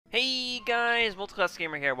Hey guys,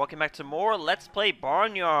 MultiClassicGamer here. Welcome back to more Let's Play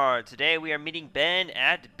Barnyard. Today we are meeting Ben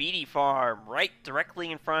at Beatty Farm, right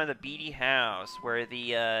directly in front of the Beatty house, where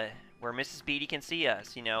where Mrs. Beatty can see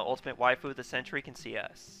us. You know, ultimate waifu of the century can see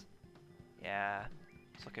us. Yeah,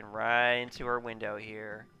 just looking right into her window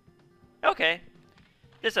here. Okay,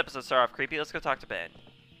 this episode started off creepy. Let's go talk to Ben.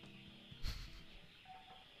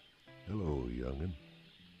 Hello, youngin'.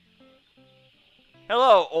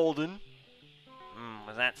 Hello, Olden.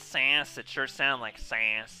 Was that sass? It sure sounded like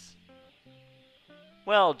sass.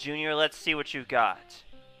 Well, Junior, let's see what you've got.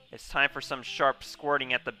 It's time for some sharp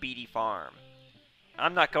squirting at the Beatty farm.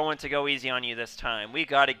 I'm not going to go easy on you this time. We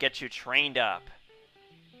gotta get you trained up.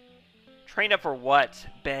 Trained up for what,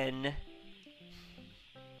 Ben?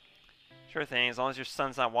 Sure thing, as long as your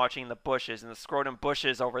son's not watching the bushes and the scrotum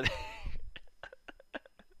bushes over there.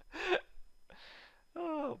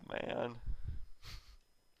 Oh, man.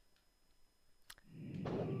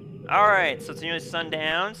 Alright, so it's nearly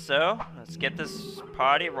sundown, so let's get this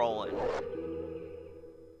party rolling.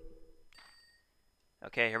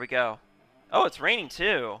 Okay, here we go. Oh, it's raining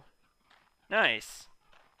too. Nice.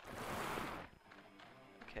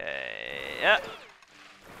 Okay, yeah.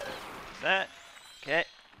 That. Okay.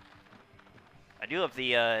 I do love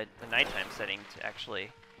the nighttime setting,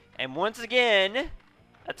 actually. And once again,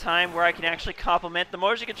 a time where I can actually compliment the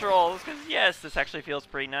motion controls, because yes, this actually feels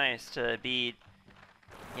pretty nice to be...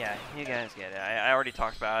 Yeah, you guys get it. I already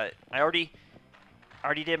talked about it. I already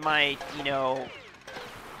did my, you know,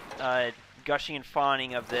 gushing and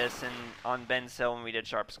fawning of this on Ben's Hill when we did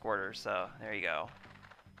Sharp Squirter, so there you go.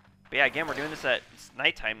 But yeah, again, we're doing this at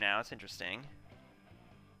nighttime now. It's interesting.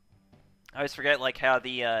 I always forget, like, how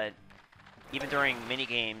the, even during mini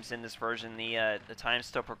games in this version, the time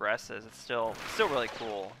still progresses. It's still really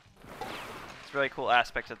cool. It's a really cool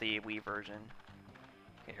aspect of the Wii version.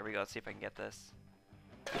 Okay, here we go. Let's see if I can get this.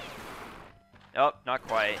 Oh, not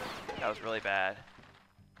quite. That was really bad.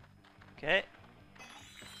 Okay.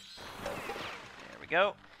 There we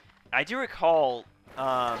go. I do recall,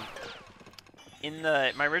 in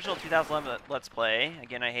my original 2011 Let's Play,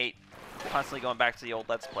 again, I hate constantly going back to the old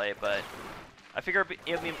Let's Play, but I figure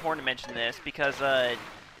it would be important to mention this because,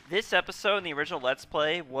 this episode in the original Let's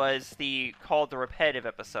Play was called the repetitive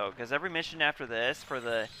episode, because every mission after this for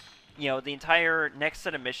the... You know, the entire next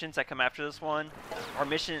set of missions that come after this one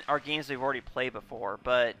are games we've already played before,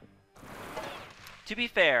 but to be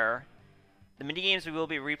fair, the mini games we will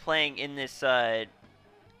be replaying in this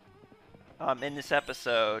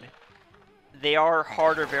episode, they are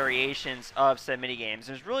harder variations of said mini games.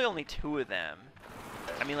 There's really only 2 of them.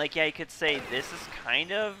 I mean, like, yeah, you could say this is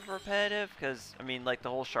kind of repetitive because I mean, like the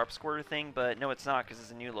whole Sharp Squirter thing, but no, it's not because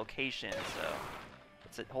it's a new location, so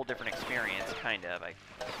it's a whole different experience, kind of, I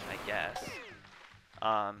guess.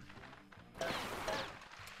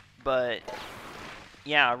 But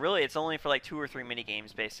yeah, really, it's only for like 2 or 3 mini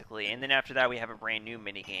games basically, and then after that we have a brand new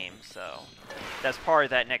mini game. So that's part of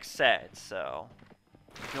that next set. So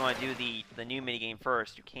if you want to do the new mini game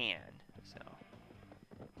first, you can. So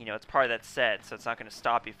you know, it's part of that set, so it's not going to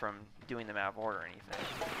stop you from doing them out of order or anything.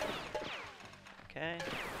 Okay.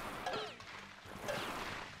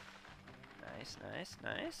 Nice, nice,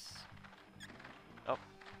 nice. Oh,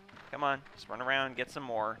 come on. Just run around and get some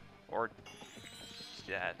more. Or just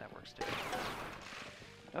do that. That works too.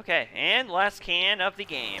 Okay, and last can of the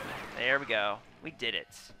game. There we go. We did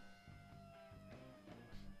it.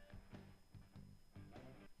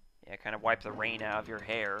 Yeah, kind of wipe the rain out of your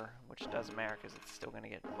hair, which doesn't matter because it's still going to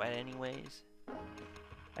get wet anyways.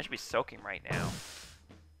 I should be soaking right now.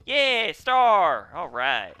 Yay, star! All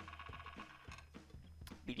right.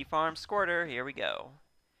 Beatty Farm Squirter, here we go.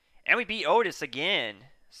 And we beat Otis again.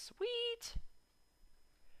 Sweet.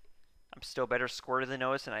 I'm still better squirter than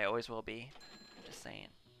Otis, and I always will be. Just saying.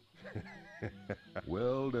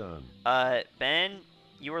 Well done. Ben,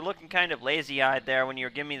 you were looking kind of lazy-eyed there when you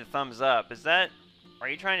were giving me the thumbs up. Are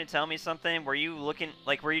you trying to tell me something? Were you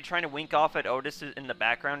trying to wink off at Otis in the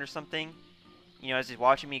background or something? You know, as he's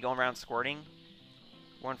watching me going around squirting?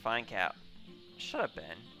 One fine cap. Shut up,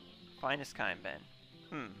 Ben. Finest kind, Ben.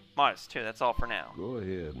 Modest too, that's all for now. Go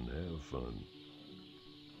ahead and have fun.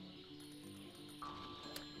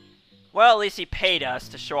 Well, at least he paid us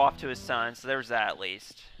to show off to his son, so there's that at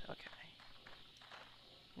least. Okay.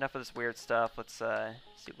 Enough of this weird stuff. Let's see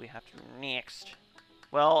what we have to do next.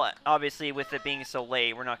 Well, obviously, with it being so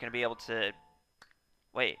late, we're not going to be able to...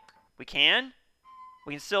 Wait, we can?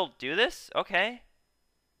 We can still do this? Okay.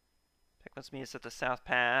 Pick wants me to set the south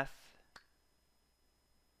path.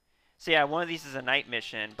 So yeah, one of these is a night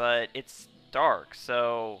mission, but it's dark,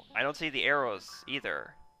 so I don't see the arrows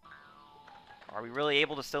either. Are we really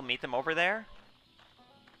able to still meet them over there?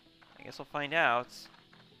 I guess we'll find out.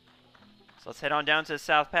 So let's head on down to the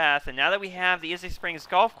South Path, and now that we have the Izzy Springs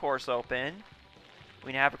Golf Course open,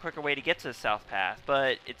 we have a quicker way to get to the South Path,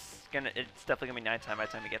 but it's definitely gonna be nighttime by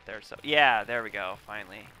the time we get there. So yeah, there we go,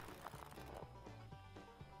 finally.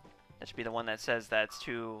 That should be the one that says that it's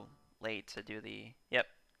too late to do the. Yep,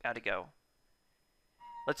 gotta go.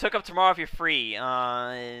 Let's hook up tomorrow if you're free.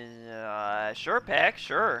 Sure, Peck,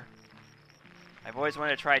 sure. I've always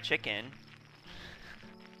wanted to try chicken.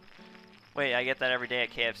 Wait, I get that every day at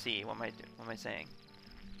KFC. What am I saying?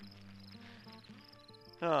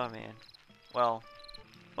 Oh man. Well,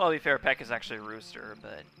 to be fair, Peck is actually a rooster,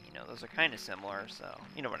 but you know those are kind of similar, so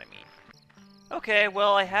you know what I mean. Okay,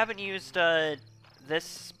 well I haven't used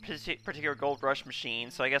this particular Gold Rush machine,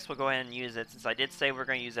 so I guess we'll go ahead and use it since I did say we're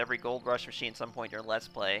going to use every Gold Rush machine at some point during Let's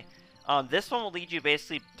Play. This one will lead you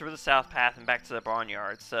basically through the South Path and back to the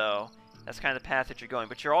Barnyard, so that's kind of the path that you're going.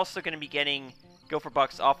 But you're also going to be getting Gopher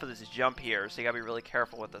Bucks off of this jump here, so you gotta be really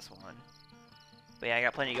careful with this one. But yeah, I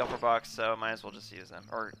got plenty of Gopher Bucks, so might as well just use them.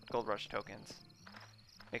 Or Gold Rush tokens.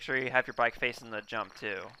 Make sure you have your bike facing the jump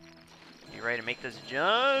too. You ready to make this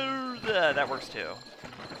jump? That works too.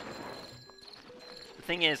 The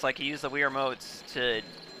thing is, like, you use the Wii remotes to,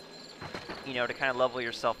 you know, to kind of level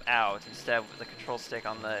yourself out instead of the control stick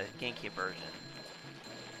on the GameCube version.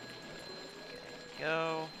 Okay,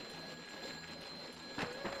 go.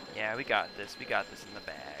 Yeah, we got this. We got this in the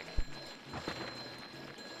bag.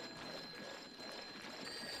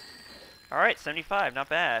 Alright, 75. Not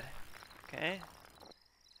bad. Okay.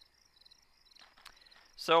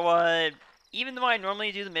 So, even though I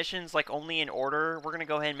normally do the missions, like, only in order, we're going to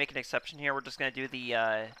go ahead and make an exception here. We're just going to do the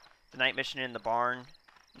night mission in the barn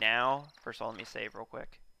now. First of all, let me save real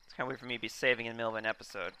quick. It's kind of weird for me to be saving in the middle of an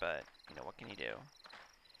episode, but, you know, what can you do?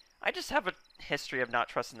 I just have a history of not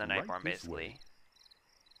trusting the night barn, basically.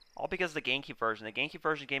 All because of the GameCube version. The GameCube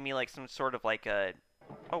version gave me like some sort of like a...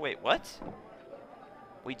 Oh wait, what?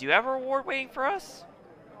 We do have a reward waiting for us?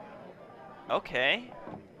 Okay.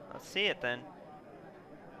 Let's see it then.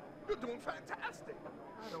 You're doing fantastic.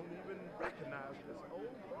 I don't even recognize this old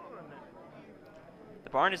barn now. The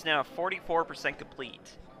barn is now 44%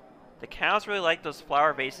 complete. The cows really like those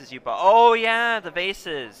flower vases you bought. Oh yeah, the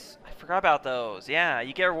vases. I forgot about those. Yeah,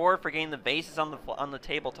 you get a reward for getting the vases on the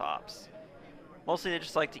tabletops. Mostly they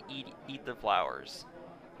just like to eat the flowers.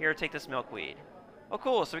 Here, take this milkweed. Oh,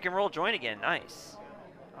 cool. So we can roll joint again. Nice.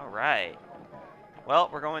 All right. Well,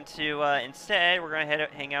 we're going to instead we're going to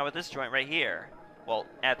hang out with this joint right here. Well,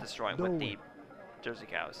 at this joint with the Jersey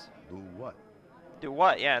cows. Do what? Do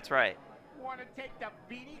what? Yeah, that's right. Want to take the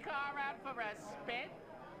beanie car out for a spin?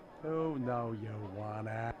 Oh no, you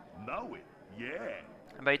wanna? Know it, yeah.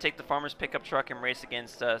 How about you take the farmer's pickup truck and race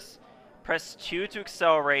against us? Press 2 to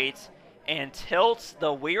accelerate. And tilt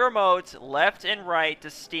the Wii Remote left and right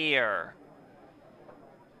to steer.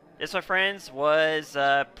 This, my friends, was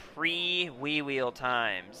pre-Wii Wheel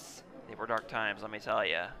times. They were dark times, let me tell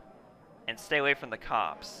you. And stay away from the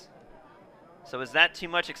cops. So is that too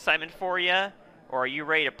much excitement for you? Or are you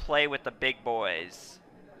ready to play with the big boys?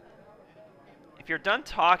 If you're done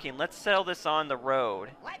talking, let's settle this on the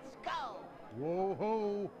road. Let's go! Whoa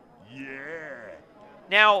ho! Yeah.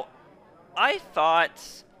 Now, I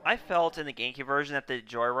felt in the GameCube version that the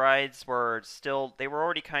joyrides were still, they were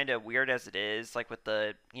already kind of weird as it is, like with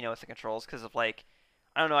the, you know, with the controls, because of like,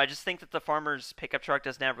 I don't know, I just think that the farmer's pickup truck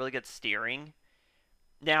doesn't have really good steering.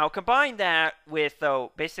 Now, combine that with,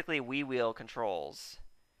 though, basically Wii Wheel controls.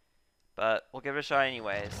 But we'll give it a shot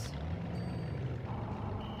anyways.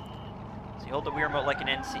 So you hold the Wii Remote like an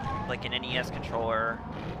NES controller,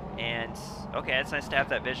 and, okay, it's nice to have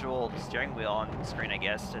that visual steering wheel on the screen, I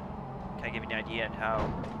guess, to kind of give you an idea on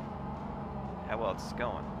how well it's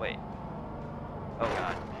going. Wait. Oh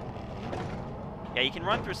god. Yeah, you can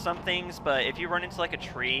run through some things, but if you run into like a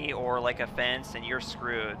tree or like a fence, then you're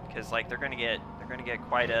screwed because like they're gonna get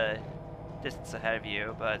quite a distance ahead of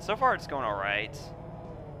you. But so far it's going all right.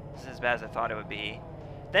 This isn't as bad as I thought it would be.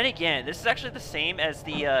 Then again, this is actually the same as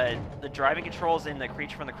the driving controls in the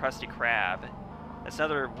Creature from the Krusty Krab. That's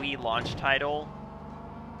another Wii launch title.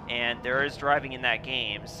 And there is driving in that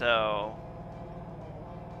game, so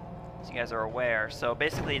you guys are aware. So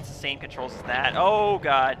basically it's the same controls as that. Oh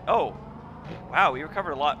god. Oh! Wow, we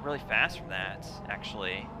recovered a lot really fast from that,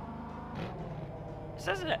 actually. This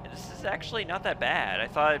is actually not that bad. I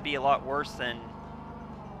thought it'd be a lot worse than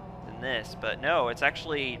this, but no, it's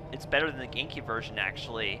better than the GameCube version,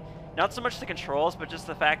 actually. Not so much the controls, but just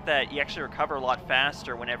the fact that you actually recover a lot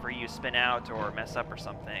faster whenever you spin out or mess up or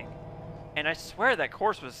something. And I swear that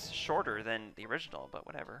course was shorter than the original, but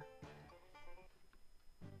whatever.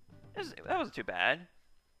 That wasn't too bad.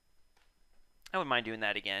 I wouldn't mind doing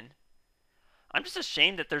that again. I'm just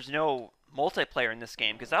ashamed that there's no multiplayer in this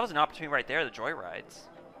game, because that was an opportunity right there, the joyrides.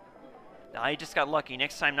 I just got lucky.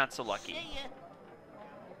 Next time, not so lucky.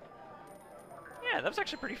 Yeah, that was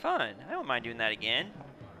actually pretty fun. I don't mind doing that again.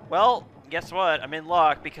 Well, guess what? I'm in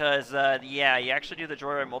luck because, yeah, you actually do the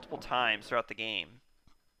joyride multiple times throughout the game.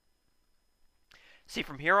 See,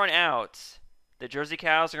 from here on out, the Jersey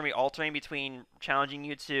Cows are going to be alternating between challenging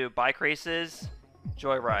you to bike races,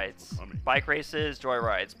 joyrides. Bike races,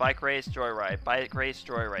 joyrides. Bike race, joyride. Bike race,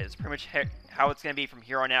 joyride. It's pretty much how it's going to be from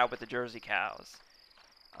here on out with the Jersey Cows.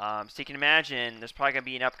 So you can imagine there's probably going to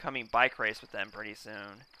be an upcoming bike race with them pretty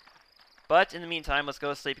soon. But in the meantime, let's go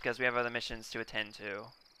to sleep because we have other missions to attend to.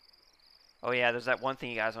 Oh yeah, there's that one thing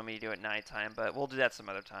you guys want me to do at nighttime, but we'll do that some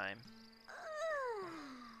other time.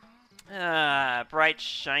 Ah, bright,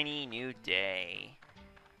 shiny new day.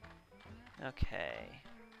 Okay.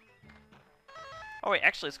 Oh wait,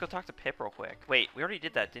 actually, let's go talk to Pip real quick. Wait, we already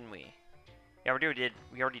did that, didn't we? Yeah,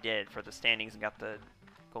 we already did for the standings and got the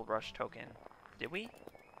Gold Rush token. Did we?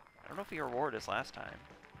 I don't know if we rewarded us last time.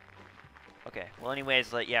 Okay, well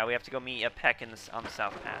anyways, yeah, we have to go meet a Peck on the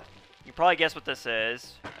South Path. You probably guess what this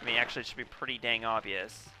is. I mean, actually, it should be pretty dang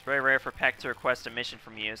obvious. It's very rare for Peck to request a mission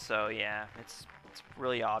from you, so yeah, it's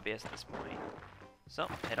really obvious at this point. So,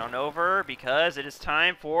 head on over, because it is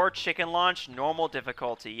time for Chicken Launch Normal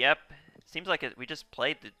Difficulty. Yep, it seems like we just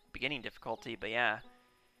played the beginning difficulty, but yeah.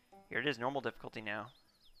 Here it is, normal difficulty now.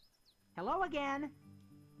 Hello again.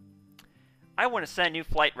 I want to set a new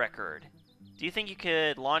flight record. Do you think you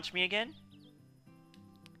could launch me again?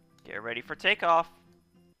 Get ready for takeoff.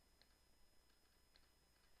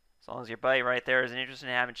 As long as your buddy right there isn't interested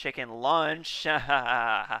in having chicken lunch. Okay,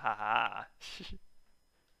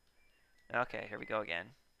 here we go again.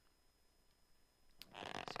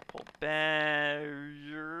 So pull back.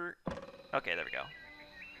 Okay, there we go.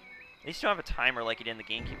 At least you don't have a timer like you did in the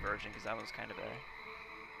GameCube version, because that was kind of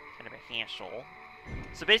a hassle.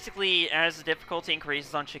 So basically, as the difficulty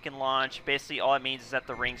increases on Chicken Launch, basically all it means is that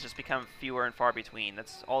the rings just become fewer and far between.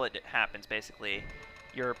 That's all that happens, basically.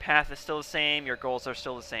 Your path is still the same, your goals are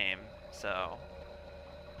still the same. So,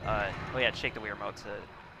 oh yeah, shake the Wii remote to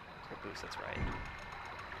boost, that's right.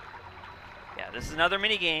 Yeah, this is another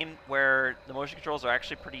minigame where the motion controls are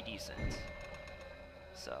actually pretty decent.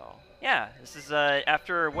 So, yeah, this is,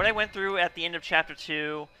 after what I went through at the end of Chapter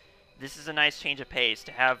 2, this is a nice change of pace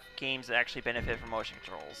to have games that actually benefit from motion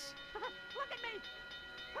controls.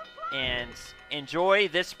 And enjoy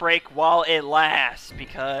this break while it lasts,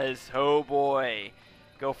 because, oh boy,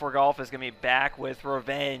 Go for Golf is going to be back with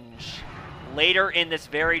revenge later in this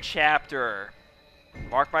very chapter.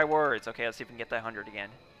 Mark my words. Okay, let's see if we can get that 100 again.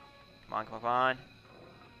 Come on, come on.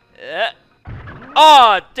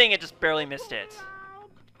 Oh, dang it, just barely missed it.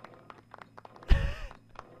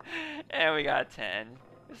 And we got 10.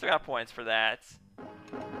 We still got points for that.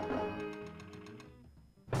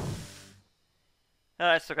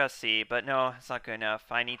 I still got C, but no, it's not good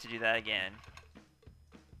enough. I need to do that again.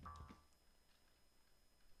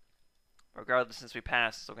 Regardless, since we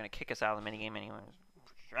passed, it's still going to kick us out of the minigame anyway.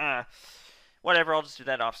 Whatever, I'll just do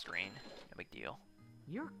that off screen. No big deal.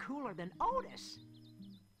 You're cooler than Otis.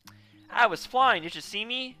 I was flying. Did you see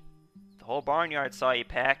me? The whole barnyard saw you,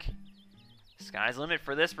 Peck. Sky's the limit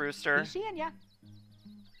for this rooster. He's seeing ya.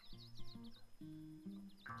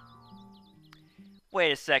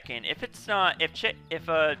 Wait a second. If it's not, you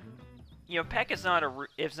know, Peck is not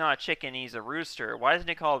a chicken, he's a rooster. Why isn't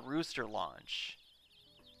it called Rooster Launch?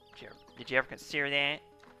 Did you ever consider that?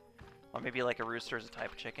 Or maybe like a rooster is a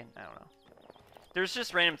type of chicken? I don't know. There's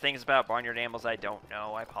just random things about barnyard animals I don't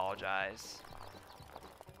know. I apologize.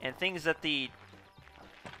 And things that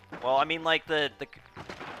well, I mean, like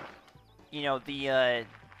you know, the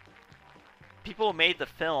people who made the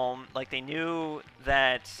film, like they knew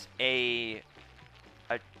that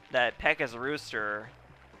that Peck is a rooster,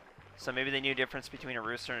 so maybe they knew the difference between a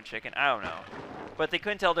rooster and a chicken. I don't know. But they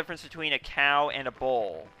couldn't tell the difference between a cow and a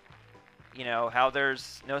bull. You know, how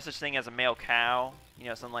there's no such thing as a male cow, you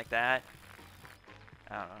know, something like that.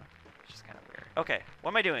 I don't know. It's just kind of weird. Okay,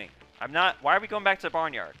 what am I doing? Why are we going back to the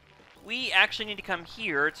barnyard? We actually need to come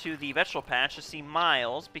here to the vegetable patch to see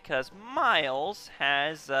Miles, because Miles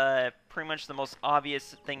has pretty much the most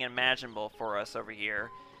obvious thing imaginable for us over here.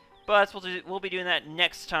 But we'll be doing that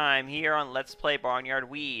next time here on Let's Play Barnyard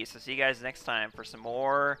Wii. So see you guys next time for some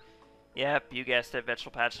more, yep, you guessed it,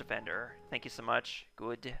 Vegetable Patch Defender. Thank you so much.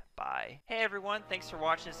 Goodbye. Hey everyone, thanks for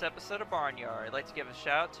watching this episode of Barnyard. I'd like to give a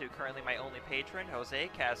shout out to currently my only patron,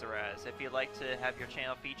 Jose Cazares. If you'd like to have your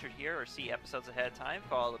channel featured here or see episodes ahead of time,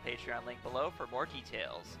 follow the Patreon link below for more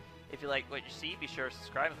details. If you like what you see, be sure to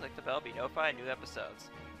subscribe and click the bell to be notified of new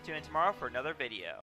episodes. Tune in tomorrow for another video.